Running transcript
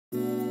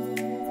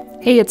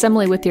Hey, it's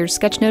Emily with your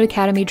Sketchnote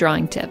Academy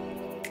drawing tip.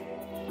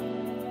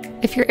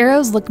 If your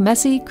arrows look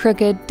messy,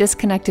 crooked,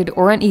 disconnected,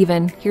 or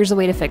uneven, here's a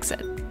way to fix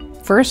it.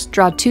 First,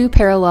 draw 2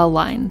 parallel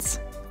lines.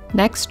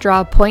 Next,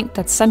 draw a point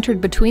that's centered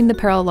between the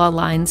parallel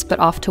lines but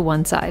off to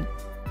one side.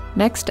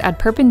 Next, add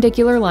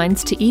perpendicular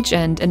lines to each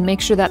end and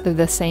make sure that they're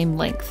the same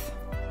length.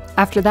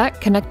 After that,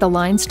 connect the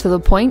lines to the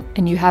point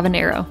and you have an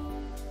arrow.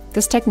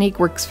 This technique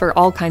works for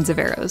all kinds of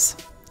arrows.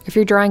 If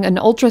you're drawing an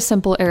ultra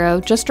simple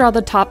arrow, just draw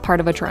the top part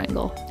of a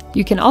triangle.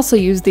 You can also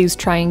use these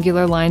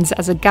triangular lines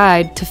as a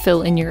guide to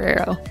fill in your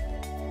arrow.